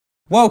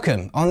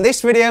Welcome. On this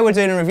video we're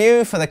doing a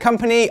review for the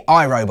company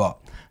Irobot,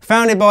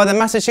 founded by the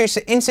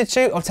Massachusetts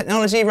Institute of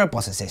Technology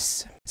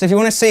roboticists. So if you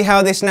want to see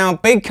how this now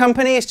big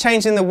company is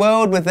changing the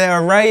world with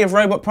their array of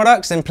robot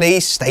products, then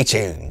please stay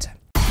tuned.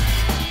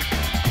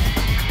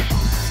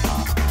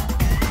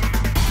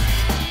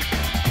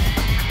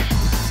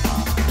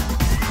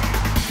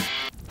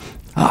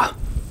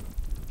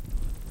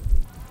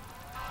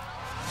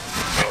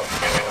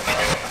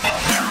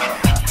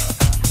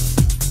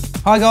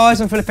 Hi guys,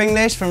 I'm Philip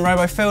English from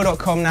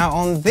robofil.com. Now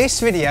on this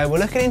video we're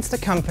looking into the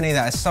company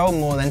that has sold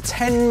more than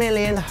 10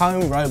 million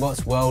home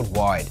robots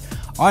worldwide,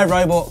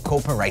 Irobot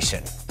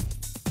Corporation.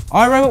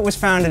 Irobot was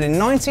founded in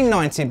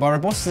 1990 by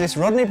roboticists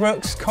Rodney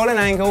Brooks, Colin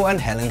Angle and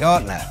Helen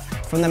Greiner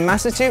from the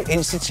Massachusetts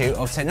Institute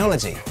of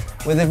Technology,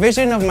 with a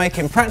vision of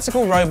making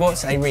practical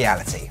robots a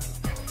reality.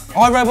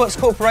 Irobot's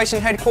corporation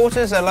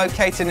headquarters are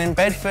located in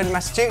Bedford,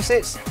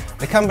 Massachusetts.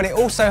 The company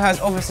also has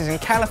offices in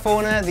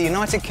California, the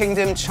United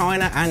Kingdom,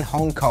 China and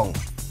Hong Kong.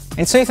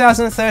 In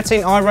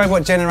 2013,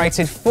 Irobot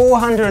generated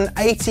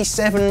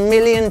 $487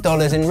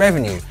 million in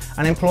revenue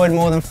and employed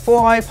more than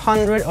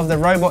 500 of the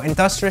robot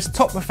industry's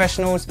top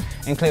professionals,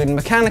 including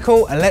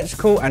mechanical,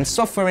 electrical and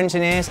software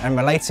engineers and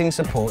relating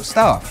support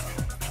staff.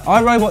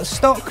 Irobot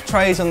stock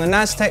trades on the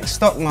NASDAQ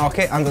stock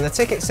market under the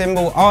ticket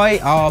symbol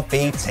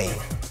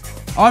IRBT.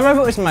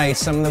 Irobot has made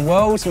some of the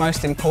world's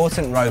most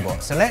important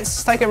robots, so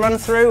let's take a run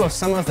through of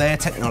some of their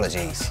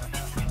technologies.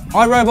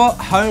 Irobot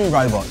Home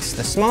Robots,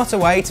 the smarter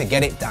way to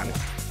get it done.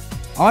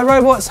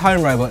 Irobot's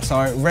home robots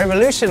are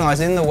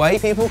revolutionizing the way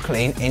people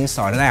clean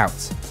inside and out.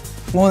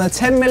 More than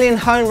 10 million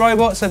home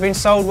robots have been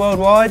sold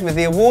worldwide, with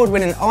the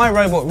award-winning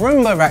iRobot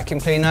Roomba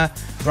Vacuum Cleaner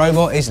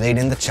Robot is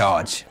leading the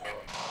charge.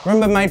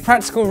 Roomba made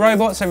practical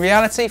robots a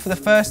reality for the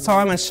first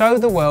time and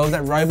showed the world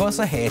that robots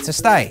are here to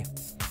stay.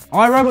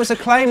 Irobot's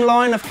acclaimed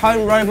line of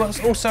home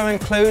robots also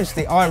includes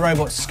the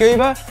iRobot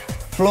Scooba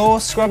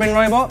Floor Scrubbing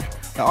Robot,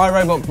 the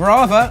iRobot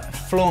Braava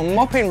Floor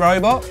Mopping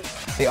Robot,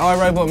 the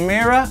iRobot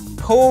Mirra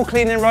Pool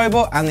Cleaning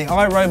Robot and the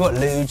iRobot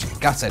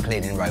Looj Gutter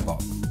Cleaning Robot.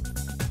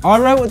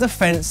 Irobot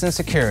Defense and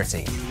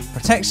Security,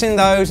 protecting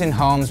those in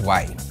harm's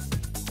way.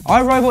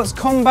 Irobot's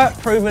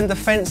combat-proven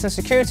defense and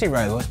security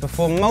robots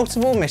perform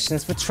multiple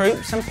missions for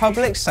troops and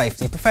public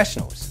safety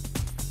professionals.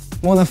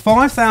 More than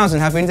 5,000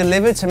 have been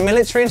delivered to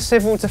military and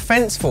civil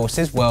defence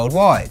forces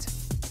worldwide.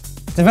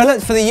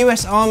 Developed for the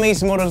US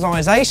Army's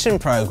modernization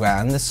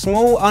program, the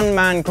Small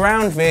Unmanned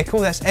Ground Vehicle,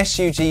 that's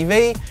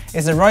SUGV,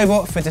 is a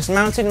robot for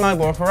dismounted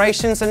mobile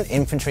operations and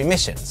infantry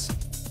missions.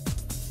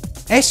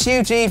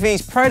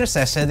 SUGV's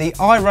predecessor, the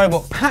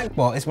iRobot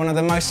PackBot, is one of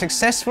the most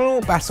successful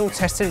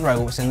battle-tested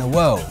robots in the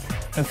world,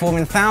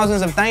 performing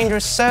thousands of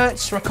dangerous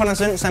search,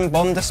 reconnaissance and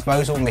bomb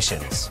disposal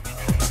missions.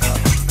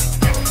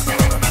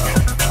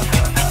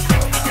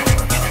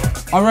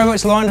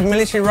 Irobot's line of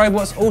military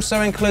robots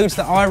also includes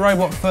the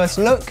iRobot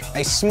FirstLook,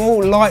 a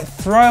small, light,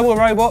 throwable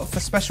robot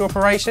for special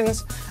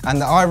operations, and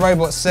the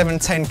iRobot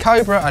 710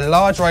 Kobra, a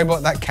large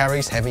robot that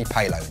carries heavy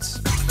payloads.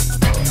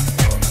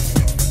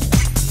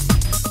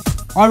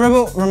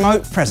 Irobot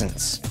Remote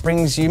Presence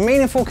brings you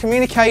meaningful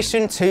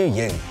communication to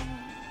you.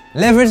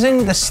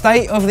 Leveraging the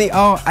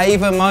state-of-the-art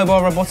AVA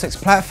mobile robotics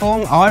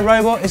platform,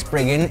 Irobot is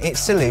bringing its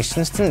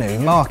solutions to new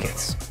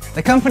markets.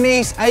 The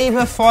company's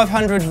AVA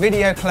 500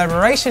 video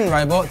collaboration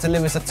robot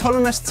delivers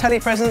autonomous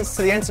telepresence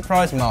to the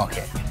enterprise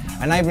market,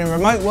 enabling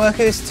remote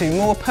workers to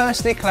more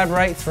personally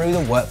collaborate through the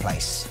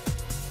workplace.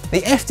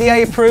 The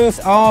FDA-approved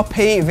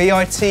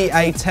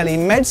RP-VITA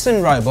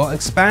telemedicine robot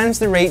expands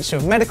the reach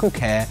of medical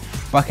care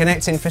by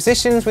connecting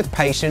physicians with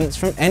patients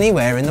from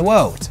anywhere in the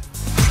world.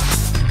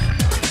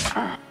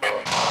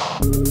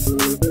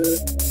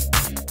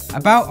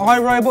 About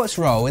Irobot's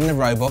role in the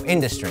robot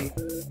industry.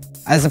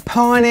 As a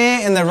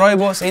pioneer in the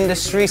robots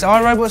industries,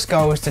 Irobot's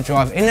goal is to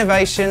drive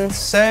innovation,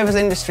 serve as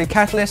industry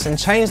catalyst and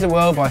change the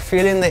world by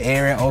fueling the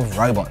era of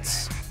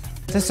robots.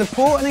 To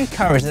support and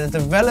encourage the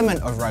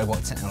development of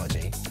robot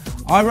technology,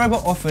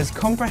 Irobot offers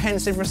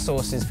comprehensive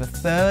resources for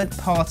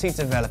third-party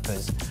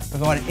developers,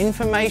 providing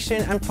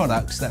information and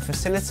products that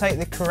facilitate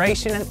the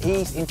creation and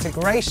ease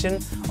integration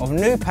of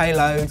new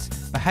payloads,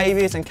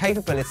 behaviours and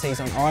capabilities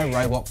on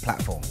Irobot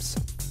platforms.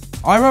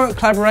 Irobot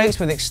collaborates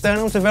with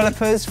external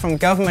developers from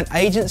government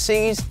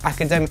agencies,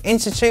 academic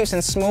institutes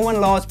and small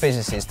and large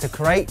businesses to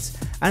create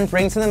and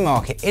bring to the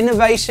market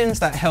innovations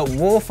that help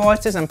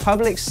warfighters and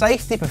public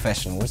safety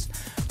professionals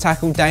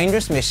tackle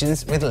dangerous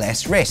missions with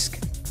less risk.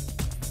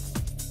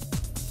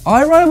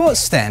 Irobot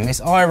STEM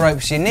is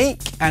Irobot's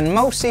unique and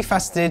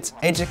multifaceted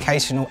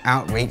educational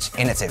outreach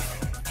initiative.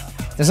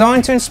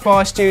 Designed to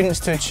inspire students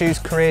to choose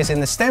careers in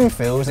the STEM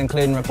fields,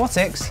 including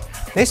robotics,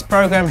 this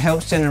program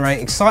helps generate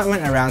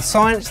excitement around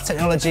science,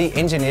 technology,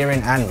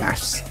 engineering and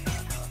maths.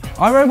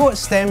 Irobot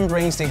STEM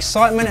brings the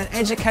excitement and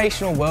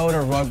educational world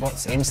of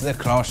robots into the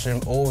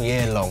classroom all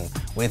year long,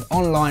 with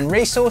online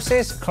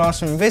resources,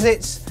 classroom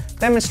visits,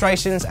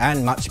 demonstrations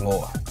and much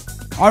more.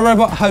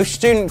 Irobot hosts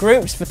student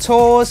groups for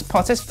tours,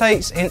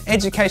 participates in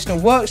educational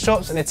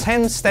workshops and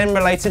attends STEM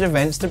related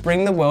events to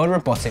bring the world of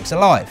robotics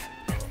alive.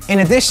 In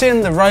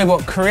addition, the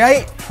Robot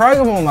Create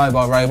programmable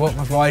mobile robot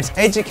provides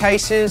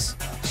educators,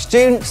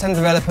 students and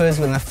developers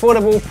with an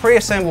affordable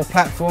pre-assembled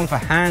platform for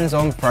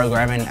hands-on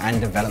programming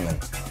and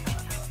development.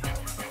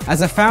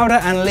 As a founder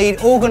and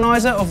lead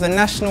organiser of the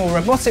National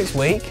Robotics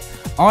Week,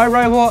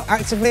 iRobot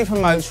actively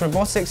promotes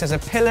robotics as a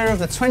pillar of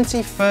the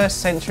 21st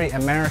century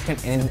American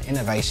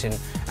innovation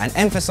and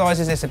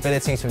emphasises its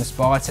ability to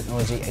inspire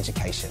technology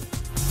education.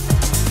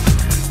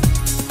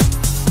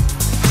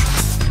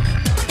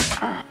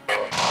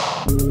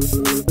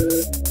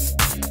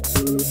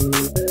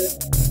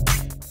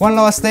 One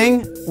last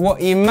thing,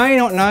 what you may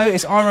not know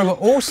is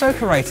iRobot also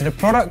created a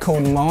product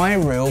called My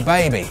Real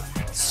Baby.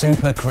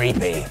 Super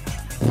creepy.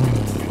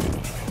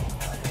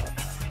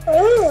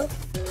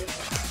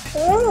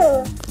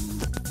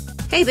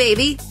 Hey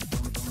baby.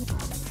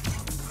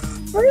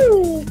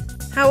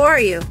 How are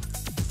you?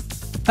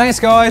 Thanks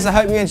guys, I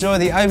hope you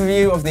enjoyed the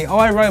overview of the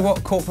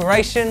iRobot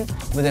Corporation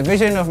with a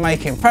vision of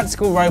making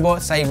practical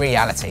robots a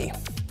reality.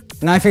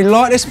 Now if you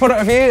like this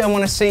product review and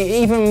want to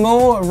see even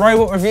more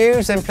robot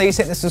reviews, then please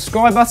hit the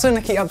subscribe button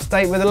to keep up to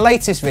date with the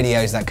latest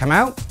videos that come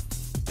out.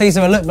 Please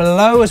have a look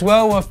below as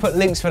well where I've put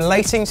links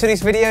relating to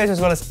these videos as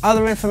well as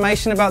other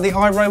information about the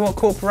iRobot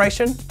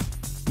Corporation.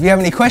 If you have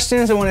any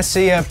questions or want to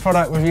see a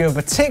product review of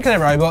a particular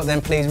robot,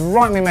 then please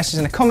write me a message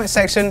in the comment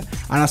section and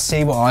I'll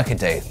see what I could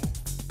do.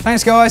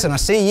 Thanks guys, and I'll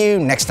see you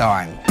next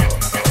time.